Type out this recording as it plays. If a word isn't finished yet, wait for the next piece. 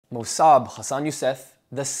Mosab Hassan Yousef,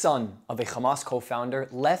 the son of a Hamas co-founder,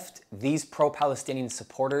 left these pro-Palestinian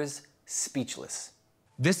supporters speechless.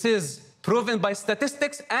 This is proven by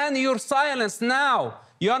statistics, and your silence now.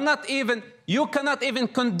 You cannot even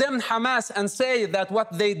condemn Hamas and say that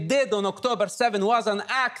what they did on October 7 was an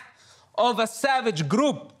act of a savage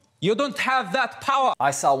group. You don't have that power.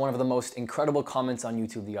 I saw one of the most incredible comments on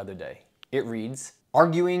YouTube the other day. It reads,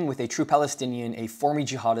 "Arguing with a true Palestinian, a former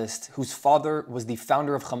jihadist whose father was the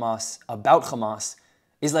founder of Hamas, about Hamas,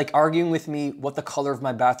 is like arguing with me what the color of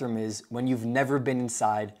my bathroom is when you've never been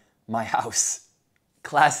inside my house."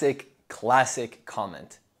 Classic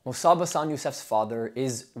comment. Mosab Hassan Yousef's father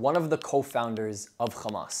is one of the co-founders of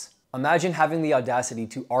Hamas. Imagine having the audacity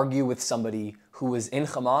to argue with somebody who was in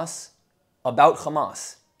Hamas about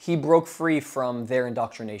Hamas. He broke free from their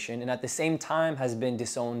indoctrination and at the same time has been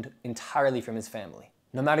disowned entirely from his family.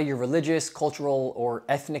 No matter your religious, cultural, or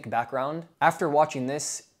ethnic background, after watching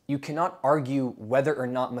this, you cannot argue whether or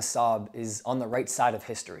not Mosab is on the right side of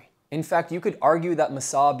history. In fact, you could argue that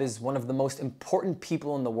Mosab is one of the most important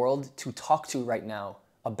people in the world to talk to right now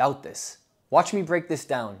about this. Watch me break this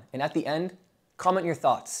down, and at the end, comment your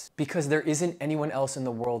thoughts, because there isn't anyone else in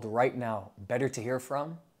the world right now better to hear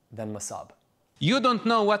from than Mosab. You don't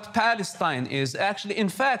know what Palestine is. Actually, in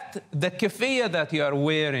fact, the keffiyeh that you are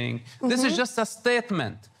wearing, this is just a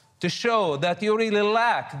statement to show that you really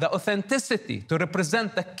lack the authenticity to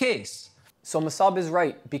represent the case. So Mosab is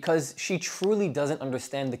right, because she truly doesn't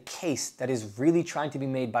understand the case that is really trying to be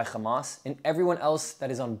made by Hamas and everyone else that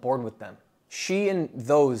is on board with them. She and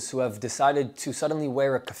those who have decided to suddenly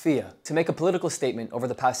wear a keffiyeh to make a political statement over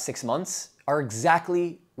the past 6 months are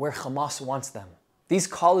exactly where Hamas wants them. These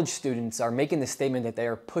college students are making the statement that they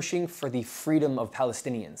are pushing for the freedom of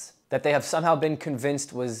Palestinians, that they have somehow been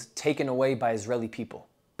convinced was taken away by Israeli people.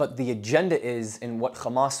 But the agenda is, and what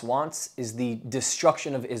Hamas wants, is the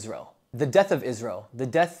destruction of Israel. The death of Israel, the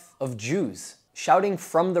death of Jews. Shouting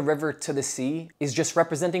from the river to the sea is just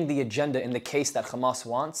representing the agenda in the case that Hamas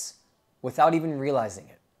wants without even realizing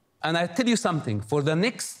it. And I tell you something, for the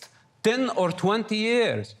next 10 or 20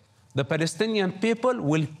 years, the Palestinian people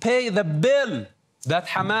will pay the bill that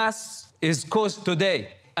Hamas is caused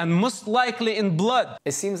today, and most likely in blood.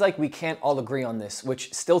 It seems like we can't all agree on this,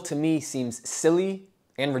 which still to me seems silly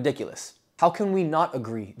and ridiculous. How can we not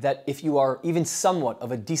agree that if you are even somewhat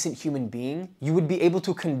of a decent human being, you would be able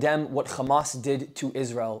to condemn what Hamas did to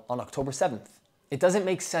Israel on October 7th? It doesn't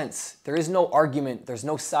make sense. There is no argument, there's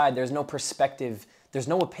no side, there's no perspective, there's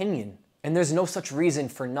no opinion. And there's no such reason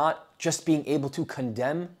for not just being able to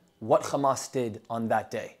condemn what Hamas did on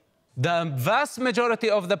that day. The vast majority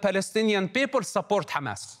of the Palestinian people support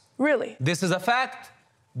Hamas. Really? This is a fact.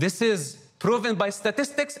 This is proven by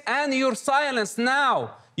statistics, and your silence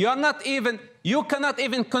now. You cannot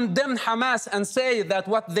even condemn Hamas and say that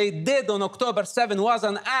what they did on October 7 was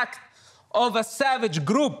an act of a savage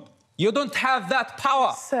group. You don't have that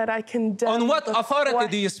power. Said I condemn. On what authority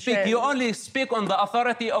question. do you speak? You only speak on the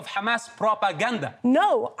authority of Hamas propaganda.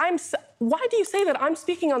 No, why do you say that I'm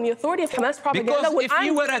speaking on the authority of Hamas propaganda? Because if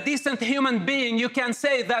you were a decent human being, you can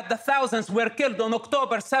say that the thousands were killed on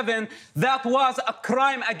October 7. That was a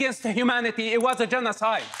crime against humanity. It was a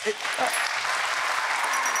genocide.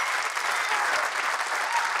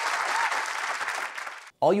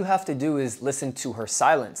 All you have to do is listen to her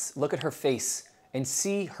silence, look at her face, and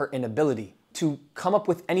see her inability to come up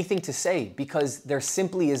with anything to say, because there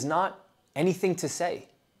simply is not anything to say.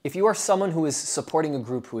 If you are someone who is supporting a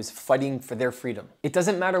group who is fighting for their freedom, it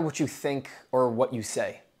doesn't matter what you think or what you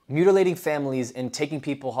say. Mutilating families and taking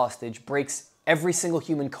people hostage breaks every single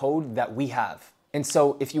human code that we have. And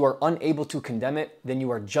so if you are unable to condemn it, then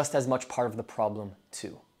you are just as much part of the problem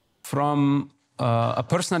too. From a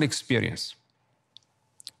personal experience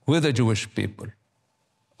with the Jewish people,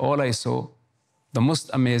 all I saw, the most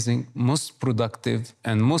amazing, most productive,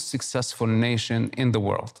 and most successful nation in the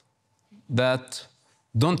world that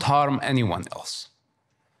don't harm anyone else.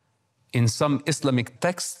 In some Islamic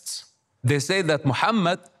texts, they say that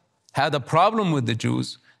Muhammad had a problem with the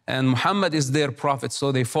Jews, and Muhammad is their prophet,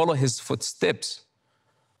 so they follow his footsteps.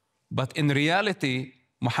 But in reality,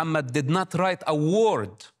 Muhammad did not write a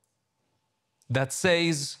word that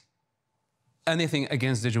says anything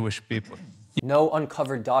against the Jewish people. No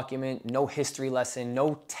uncovered document, no history lesson,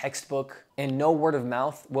 no textbook, and no word of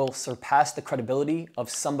mouth will surpass the credibility of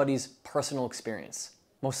somebody's personal experience.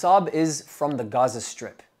 Mosab is from the Gaza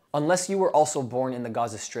Strip. Unless you were also born in the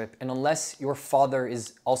Gaza Strip, and unless your father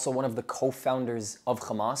is also one of the co-founders of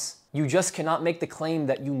Hamas, you just cannot make the claim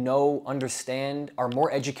that you know, understand, are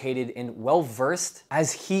more educated and well-versed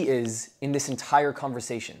as he is in this entire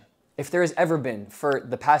conversation. If there has ever been, for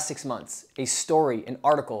the past 6 months, a story, an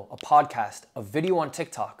article, a podcast, a video on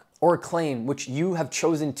TikTok, or a claim which you have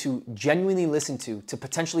chosen to genuinely listen to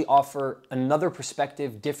potentially offer another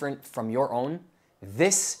perspective different from your own,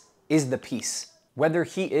 this is the piece. Whether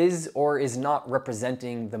he is or is not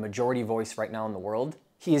representing the majority voice right now in the world,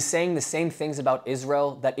 he is saying the same things about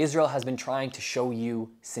Israel that Israel has been trying to show you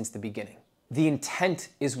since the beginning. The intent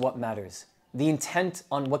is what matters. The intent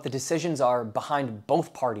on what the decisions are behind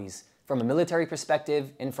both parties from a military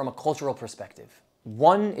perspective and from a cultural perspective.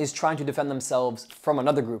 One is trying to defend themselves from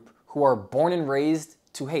another group who are born and raised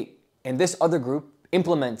to hate. And this other group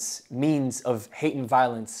implements means of hate and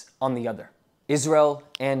violence on the other. Israel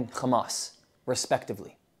and Hamas,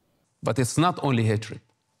 respectively. But it's not only hatred.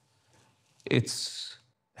 It's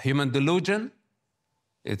human delusion,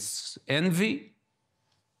 it's envy,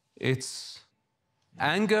 it's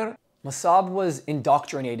anger. Mosab was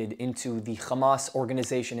indoctrinated into the Hamas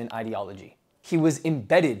organization and ideology. He was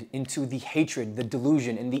embedded into the hatred, the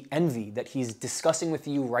delusion, and the envy that he's discussing with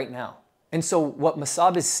you right now. And so what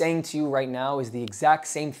Mosab is saying to you right now is the exact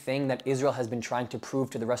same thing that Israel has been trying to prove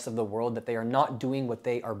to the rest of the world, that they are not doing what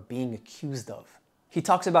they are being accused of. He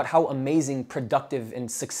talks about how amazing, productive, and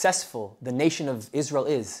successful the nation of Israel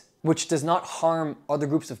is, which does not harm other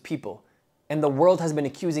groups of people. And the world has been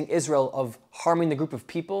accusing Israel of harming the group of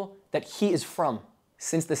people that he is from.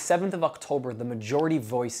 Since the 7th of October, the majority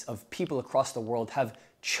voice of people across the world have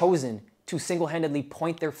chosen to single-handedly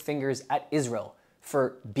point their fingers at Israel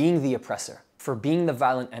for being the oppressor, for being the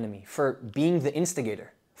violent enemy, for being the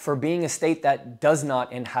instigator, for being a state that does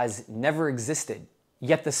not and has never existed.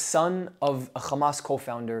 Yet the son of a Hamas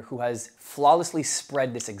co-founder who has flawlessly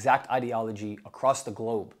spread this exact ideology across the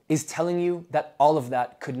globe is telling you that all of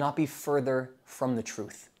that could not be further from the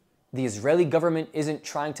truth. The Israeli government isn't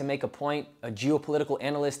trying to make a point, a geopolitical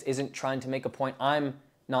analyst isn't trying to make a point, I'm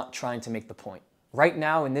not trying to make the point. Right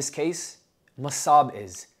now, in this case, Mosab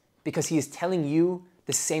is, because he is telling you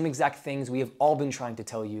the same exact things we have all been trying to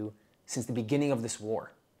tell you since the beginning of this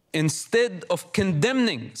war. Instead of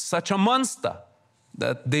condemning such a monster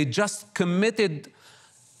that they just committed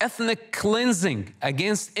ethnic cleansing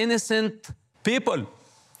against innocent people,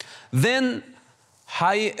 then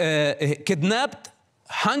kidnapped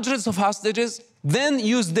hundreds of hostages, then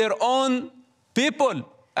used their own people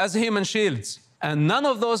as human shields. And none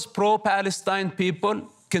of those pro-Palestine people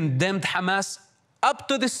condemned Hamas up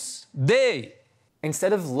to this day.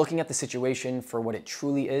 Instead of looking at the situation for what it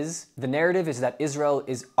truly is, the narrative is that Israel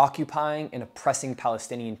is occupying and oppressing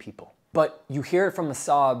Palestinian people. But you hear it from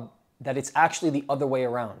Mosab that it's actually the other way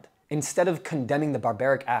around. Instead of condemning the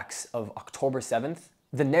barbaric acts of October 7th,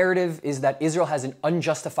 the narrative is that Israel has an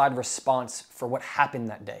unjustified response for what happened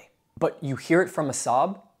that day. But you hear it from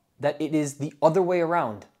Mosab that it is the other way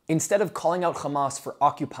around. Instead of calling out Hamas for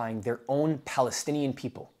occupying their own Palestinian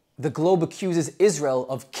people, the globe accuses Israel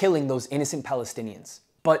of killing those innocent Palestinians.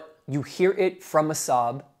 But you hear it from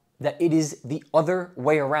Mosab that it is the other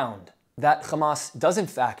way around, that Hamas does in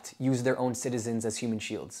fact use their own citizens as human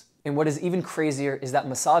shields. And what is even crazier is that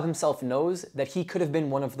Mosab himself knows that he could have been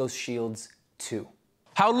one of those shields too.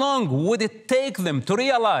 How long would it take them to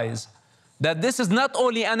realize that this is not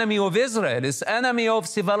only enemy of Israel, it's enemy of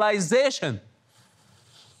civilization?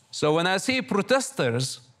 So when I see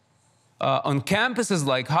protesters on campuses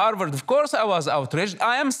like Harvard, of course I was outraged.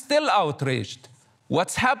 I am still outraged.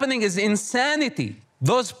 What's happening is insanity.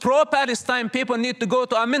 Those pro-Palestine people need to go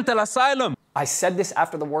to a mental asylum. I said this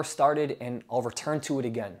after the war started, and I'll return to it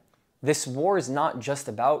again. This war is not just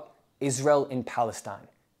about Israel and Palestine,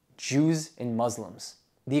 Jews and Muslims.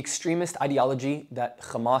 The extremist ideology that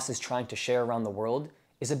Hamas is trying to share around the world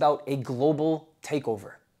is about a global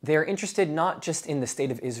takeover. They are interested not just in the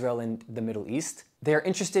state of Israel and the Middle East, they are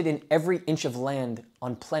interested in every inch of land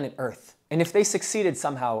on planet Earth. And if they succeeded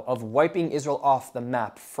somehow of wiping Israel off the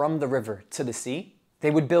map from the river to the sea,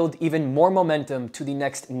 they would build even more momentum to the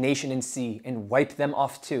next nation and sea and wipe them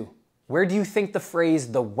off too. Where do you think the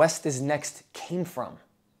phrase, "the West is next," came from?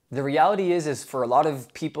 The reality is for a lot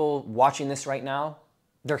of people watching this right now,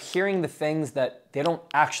 they're hearing the things that they don't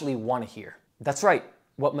actually want to hear. That's right.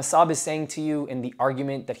 What Mosab is saying to you in the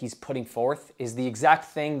argument that he's putting forth is the exact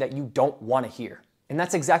thing that you don't want to hear. And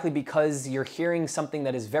that's exactly because you're hearing something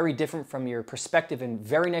that is very different from your perspective and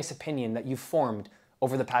very nice opinion that you've formed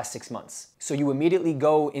over the past 6 months. So you immediately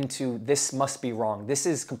go into, this must be wrong. This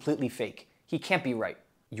is completely fake. He can't be right.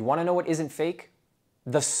 You want to know what isn't fake?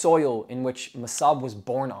 The soil in which Mosab was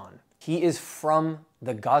born on. He is from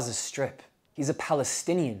the Gaza Strip. He's a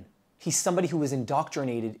Palestinian. He's somebody who was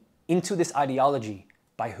indoctrinated into this ideology.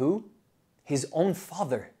 By who? His own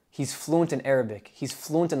father. He's fluent in Arabic. He's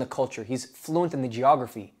fluent in the culture. He's fluent in the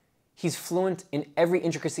geography. He's fluent in every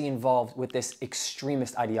intricacy involved with this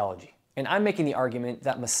extremist ideology. And I'm making the argument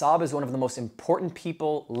that Mosab is one of the most important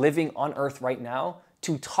people living on earth right now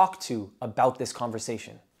to talk to about this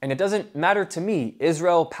conversation. And it doesn't matter to me,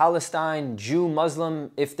 Israel, Palestine, Jew, Muslim,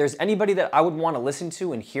 if there's anybody that I would want to listen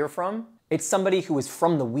to and hear from, it's somebody who is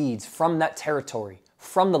from the weeds, from that territory,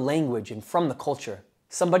 from the language and from the culture.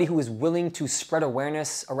 Somebody who is willing to spread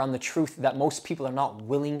awareness around the truth that most people are not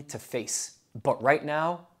willing to face. But right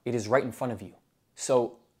now, it is right in front of you.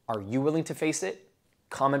 So are you willing to face it?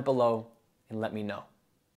 Comment below and let me know.